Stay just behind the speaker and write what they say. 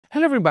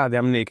Hello everybody,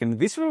 I'm Nick, and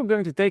this week we're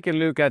going to take a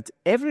look at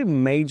every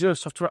major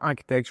software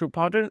architecture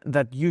pattern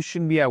that you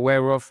should be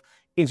aware of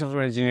in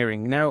software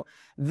engineering. Now,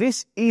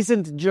 this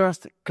isn't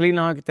just clean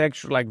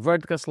architecture like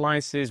vertical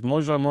slices,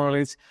 modular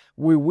monoliths.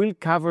 We will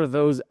cover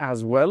those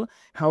as well.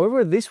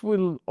 However, this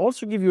will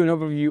also give you an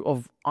overview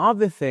of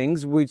other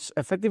things which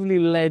effectively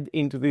led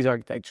into these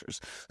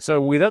architectures.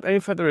 So without any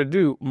further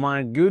ado,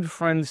 my good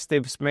friend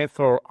Steve Smith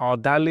or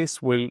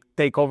Ardalis will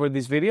take over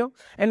this video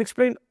and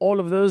explain all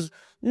of those,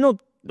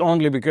 not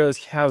only because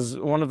he has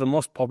one of the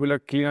most popular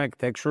clean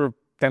architecture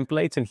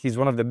templates and he's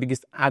one of the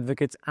biggest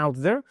advocates out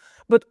there,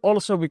 but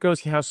also because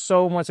he has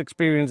so much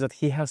experience that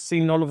he has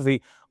seen all of the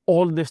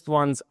oldest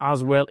ones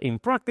as well in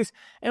practice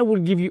and will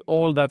give you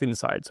all that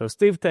insight. So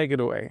Steve, take it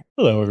away.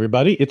 Hello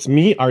everybody, it's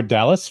me,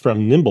 Ardalis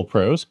from Nimble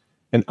Pros,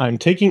 and I'm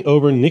taking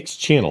over Nick's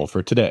channel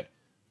for today.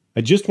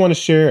 I just want to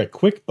share a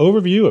quick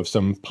overview of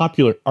some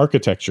popular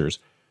architectures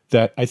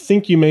that I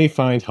think you may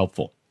find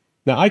helpful.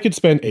 Now, I could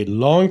spend a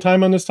long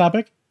time on this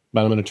topic,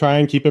 but I'm going to try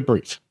and keep it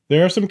brief.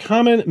 There are some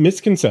common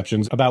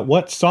misconceptions about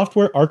what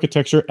software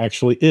architecture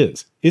actually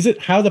is. Is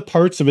it how the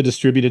parts of a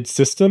distributed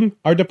system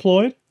are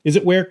deployed? Is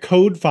it where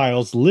code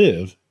files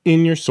live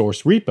in your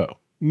source repo?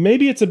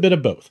 Maybe it's a bit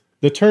of both.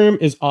 The term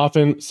is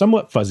often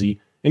somewhat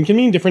fuzzy and can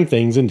mean different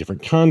things in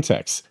different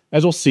contexts,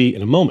 as we'll see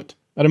in a moment.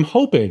 But I'm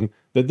hoping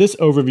that this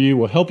overview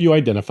will help you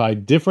identify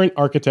different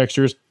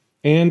architectures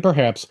and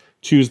perhaps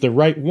choose the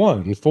right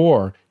one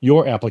for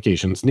your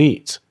application's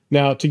needs.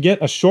 Now, to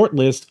get a short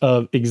list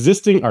of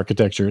existing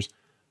architectures,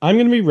 I'm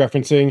going to be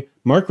referencing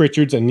Mark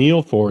Richards and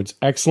Neil Ford's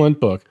excellent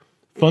book,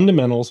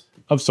 Fundamentals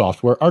of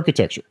Software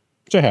Architecture,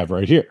 which I have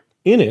right here.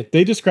 In it,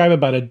 they describe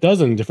about a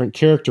dozen different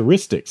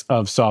characteristics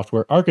of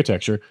software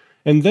architecture,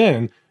 and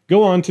then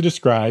go on to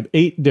describe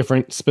 8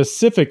 different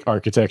specific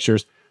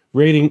architectures,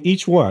 rating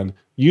each one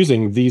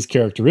using these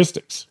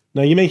characteristics.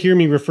 Now, you may hear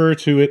me refer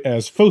to it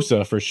as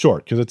FOSA for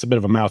short, because it's a bit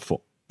of a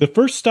mouthful. The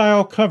first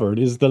style covered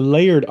is the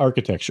layered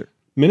architecture.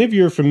 Many of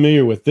you are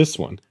familiar with this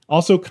one,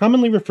 also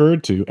commonly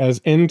referred to as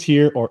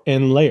N-tier or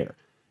N-layer.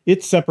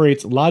 It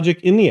separates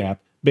logic in the app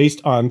based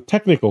on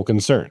technical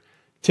concern,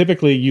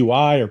 typically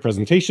UI or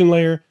presentation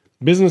layer,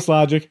 business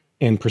logic,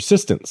 and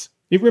persistence.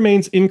 It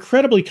remains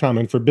incredibly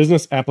common for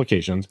business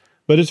applications,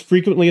 but is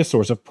frequently a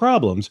source of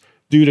problems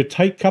due to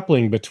tight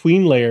coupling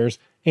between layers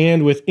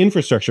and with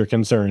infrastructure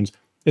concerns,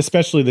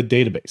 especially the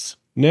database.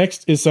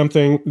 Next is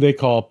something they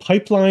call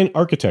pipeline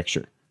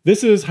architecture.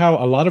 This is how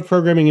a lot of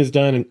programming is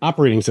done in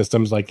operating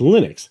systems like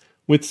Linux,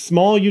 with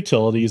small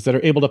utilities that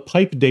are able to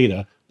pipe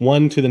data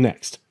one to the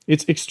next.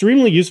 It's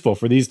extremely useful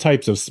for these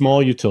types of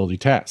small utility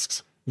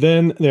tasks.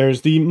 Then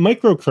there's the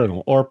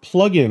microkernel or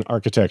plugin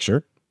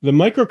architecture. The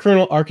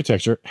microkernel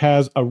architecture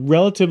has a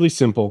relatively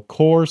simple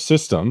core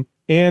system,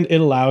 and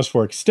it allows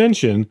for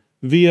extension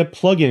via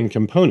plugin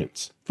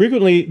components.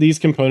 Frequently, these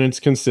components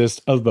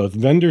consist of both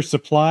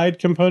vendor-supplied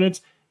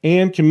components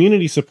and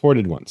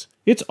community-supported ones.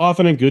 It's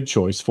often a good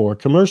choice for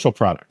commercial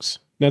products.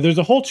 Now, there's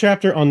a whole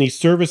chapter on the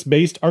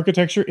service-based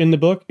architecture in the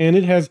book, and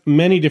it has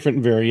many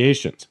different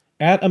variations.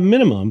 At a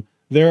minimum,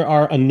 there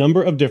are a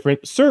number of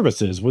different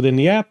services within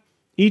the app,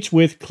 each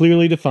with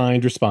clearly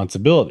defined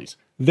responsibilities.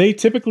 They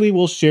typically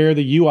will share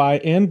the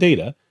UI and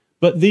data,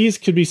 but these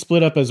could be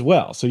split up as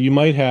well. So you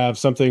might have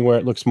something where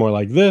it looks more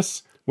like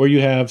this, where you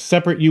have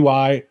separate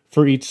UI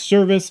for each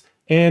service,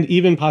 and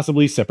even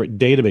possibly separate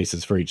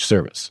databases for each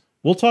service.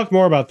 We'll talk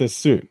more about this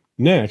soon.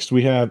 Next,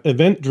 we have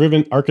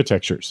event-driven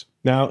architectures.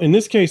 Now, in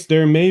this case,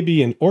 there may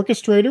be an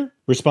orchestrator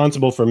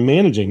responsible for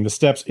managing the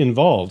steps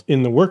involved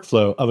in the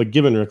workflow of a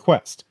given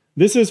request.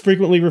 This is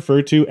frequently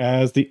referred to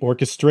as the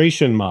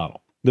orchestration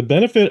model. The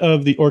benefit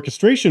of the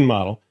orchestration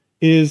model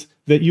is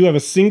that you have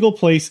a single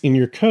place in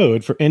your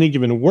code for any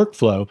given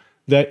workflow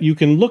that you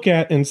can look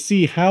at and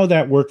see how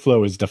that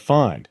workflow is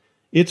defined.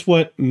 It's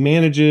what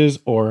manages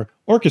or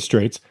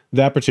orchestrates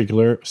that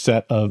particular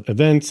set of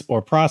events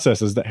or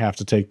processes that have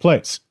to take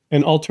place.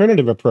 An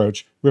alternative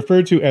approach,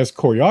 referred to as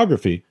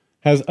choreography,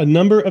 has a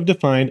number of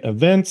defined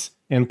events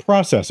and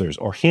processors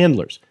or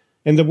handlers,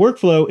 and the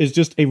workflow is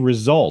just a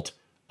result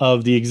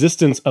of the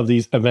existence of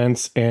these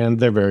events and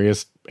their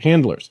various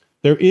handlers.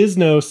 There is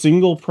no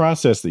single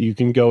process that you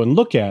can go and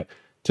look at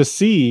to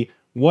see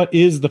what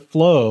is the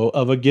flow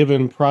of a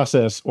given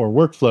process or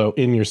workflow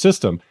in your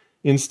system.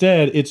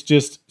 Instead, it's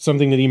just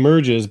something that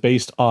emerges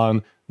based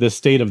on the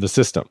state of the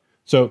system.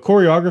 So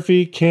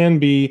choreography can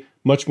be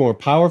much more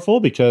powerful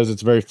because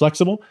it's very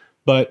flexible,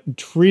 but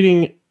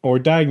treating or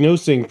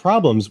diagnosing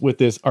problems with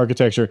this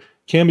architecture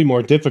can be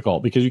more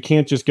difficult because you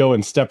can't just go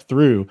and step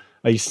through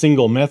a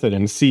single method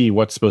and see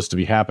what's supposed to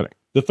be happening.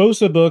 The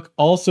FOSA book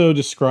also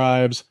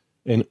describes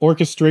an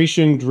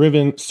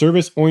orchestration-driven,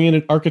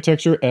 service-oriented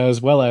architecture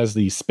as well as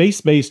the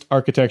space-based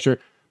architecture,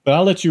 but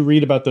I'll let you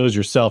read about those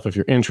yourself if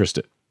you're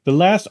interested. The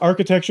last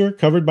architecture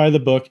covered by the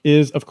book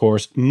is, of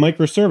course,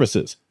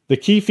 microservices. The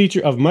key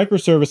feature of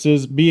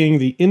microservices being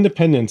the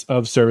independence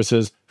of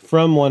services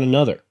from one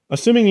another.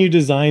 Assuming you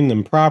design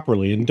them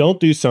properly and don't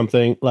do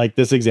something like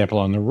this example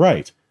on the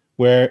right,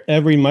 where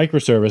every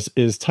microservice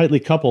is tightly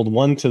coupled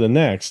one to the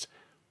next,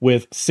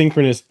 with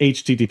synchronous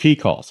HTTP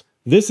calls.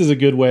 This is a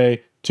good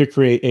way to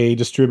create a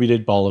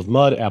distributed ball of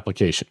mud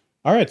application.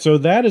 All right, so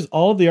that is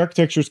all of the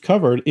architectures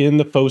covered in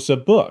the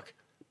FOSA book.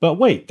 But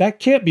wait, that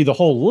can't be the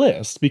whole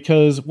list,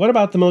 because what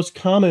about the most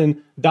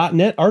common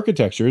 .NET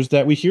architectures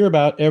that we hear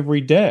about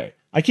every day?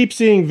 I keep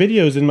seeing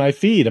videos in my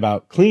feed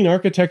about clean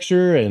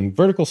architecture and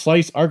vertical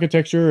slice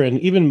architecture and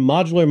even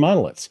modular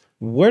monoliths.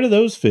 Where do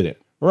those fit in?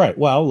 All right,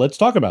 well, let's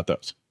talk about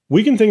those.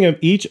 We can think of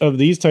each of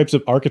these types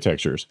of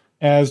architectures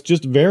as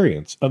just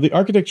variants of the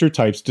architecture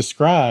types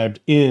described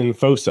in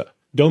FOSA.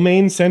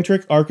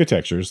 Domain-centric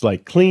architectures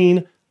like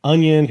clean,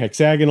 onion,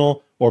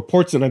 hexagonal, or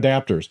ports and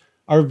adapters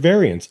are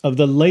variants of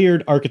the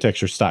layered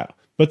architecture style,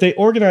 but they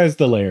organize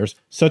the layers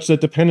such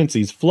that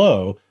dependencies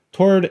flow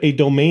toward a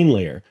domain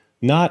layer,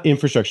 not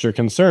infrastructure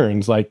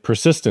concerns like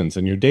persistence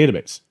in your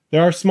database.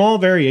 There are small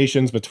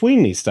variations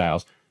between these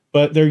styles,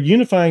 but their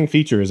unifying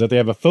feature is that they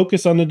have a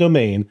focus on the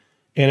domain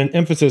and an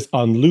emphasis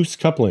on loose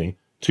coupling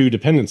to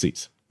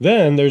dependencies.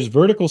 Then there's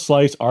vertical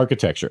slice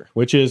architecture,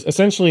 which is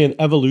essentially an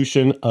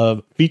evolution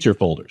of feature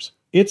folders.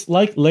 It's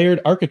like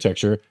layered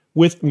architecture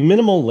with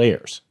minimal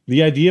layers.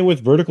 The idea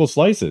with vertical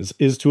slices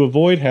is to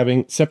avoid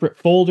having separate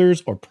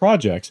folders or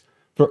projects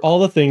for all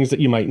the things that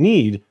you might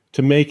need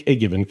to make a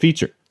given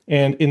feature,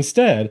 and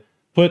instead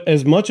put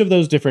as much of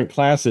those different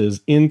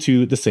classes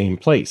into the same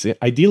place,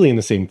 ideally in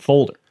the same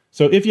folder.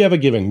 So if you have a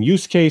given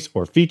use case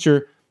or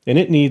feature and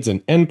it needs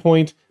an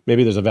endpoint,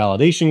 maybe there's a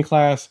validation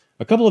class,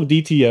 a couple of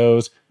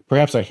DTOs,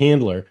 perhaps a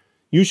handler,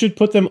 you should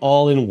put them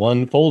all in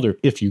one folder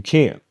if you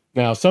can.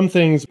 Now, some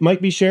things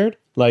might be shared,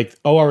 like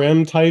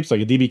ORM types,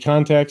 like a DB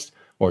context,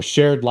 or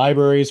shared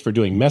libraries for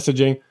doing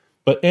messaging,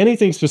 but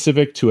anything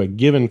specific to a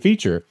given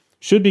feature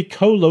should be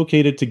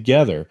co-located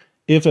together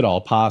if at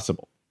all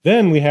possible.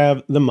 Then we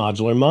have the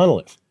modular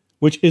monolith,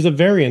 which is a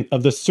variant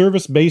of the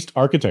service-based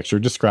architecture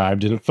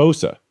described in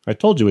FOSA. I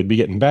told you we'd be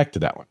getting back to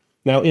that one.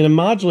 Now, in a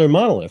modular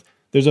monolith,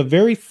 there's a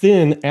very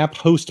thin app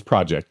host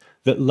project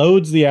that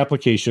loads the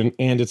application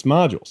and its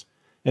modules,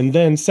 and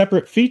then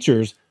separate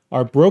features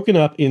are broken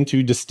up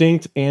into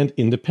distinct and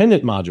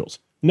independent modules.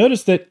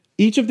 Notice that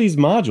each of these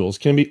modules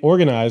can be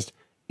organized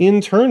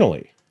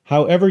internally,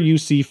 however you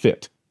see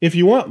fit. If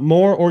you want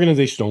more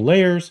organizational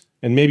layers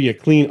and maybe a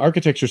clean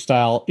architecture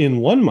style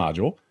in one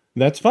module,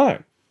 that's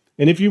fine.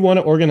 And if you want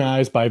to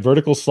organize by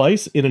vertical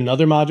slice in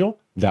another module,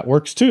 that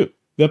works too.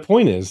 The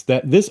point is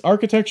that this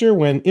architecture,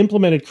 when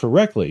implemented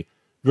correctly,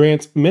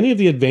 grants many of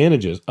the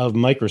advantages of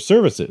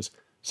microservices,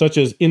 such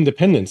as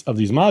independence of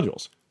these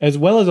modules, as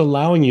well as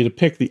allowing you to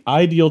pick the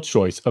ideal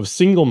choice of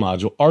single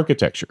module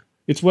architecture.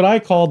 It's what I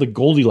call the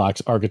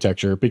Goldilocks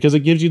architecture because it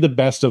gives you the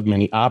best of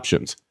many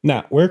options.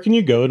 Now, where can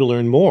you go to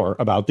learn more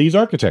about these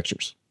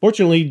architectures?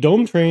 Fortunately,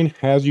 DomeTrain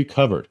has you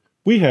covered.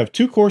 We have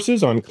 2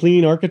 courses on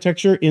clean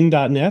architecture in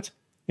 .NET,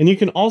 and you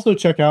can also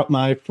check out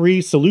my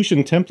free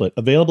solution template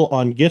available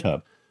on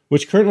GitHub,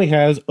 which currently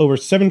has over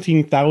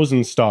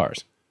 17,000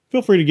 stars.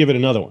 Feel free to give it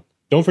another one.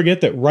 Don't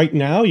forget that right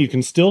now you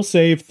can still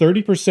save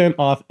 30%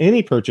 off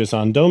any purchase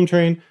on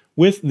DomeTrain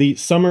with the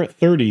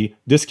Summer30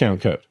 discount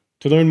code.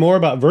 To learn more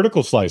about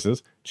vertical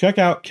slices, check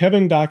out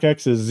Kevin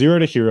Docx's Zero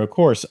to Hero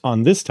course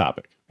on this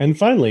topic. And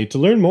finally, to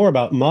learn more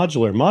about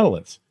modular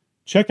monoliths,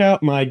 check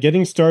out my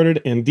Getting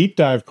Started and Deep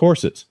Dive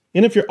courses.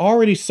 And if you're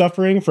already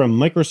suffering from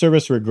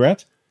microservice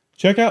regret,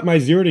 check out my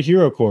Zero to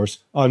Hero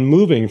course on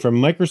moving from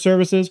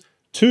microservices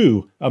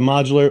to a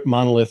modular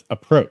monolith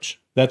approach.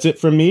 That's it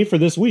from me for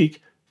this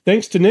week.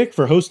 Thanks to Nick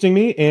for hosting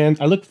me, and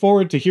I look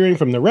forward to hearing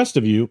from the rest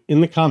of you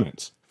in the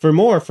comments. For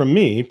more from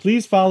me,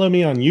 please follow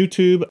me on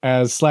YouTube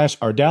as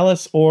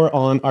 /Ardalis or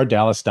on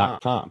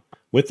ardalis.com.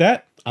 With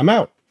that, I'm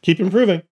out. Keep improving.